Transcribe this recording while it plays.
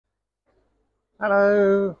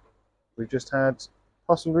Hello! We've just had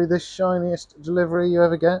possibly the shiniest delivery you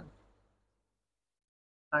ever get.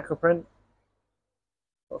 Aqua Print.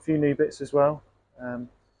 Got a few new bits as well.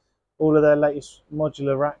 All of their latest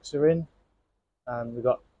modular racks are in. We've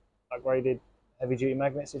got upgraded heavy duty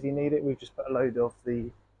magnets if you need it. We've just put a load of the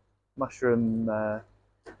mushroom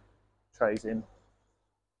trays in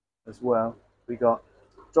as well. We got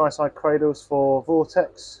dry side cradles for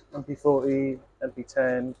Vortex, MP40,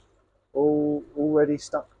 MP10, all already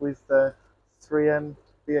stuck with 3M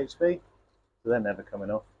VHP, so they're never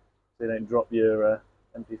coming off, so you don't drop your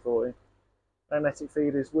MP40. Magnetic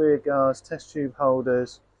feeders, weir guards, test tube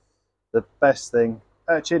holders, the best thing,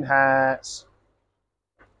 urchin hats,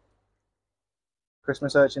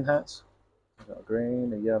 Christmas urchin hats. We've got a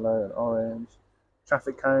green, a yellow, an orange.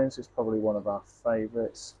 Traffic cones is probably one of our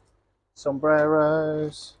favourites.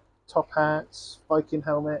 Sombreros, top hats, Viking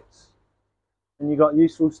helmets, and you got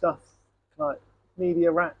useful stuff like media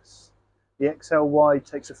racks. The XL wide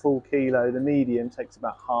takes a full kilo, the medium takes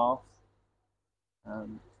about half.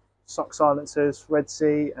 Sock silencers, Red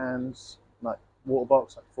Sea, and like water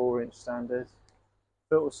box, like 4-inch standard.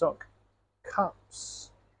 Filter sock cups,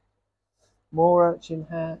 more urchin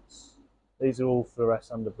hats. These are all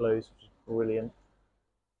fluorescent under blues, which is brilliant.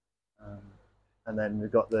 And then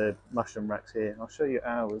we've got the mushroom racks here. I'll show you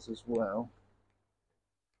ours as well.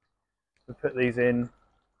 We put these in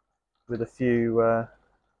with a few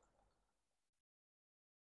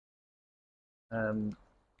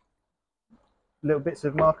little bits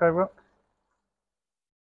of Marco rock,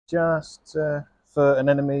 just for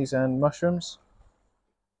anemones and mushrooms,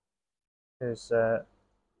 because the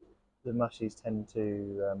mushies tend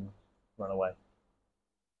to run away.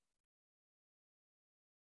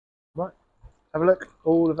 Right, have a look.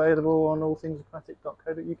 All available on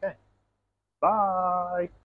allthingsaquatic.co.uk. Bye.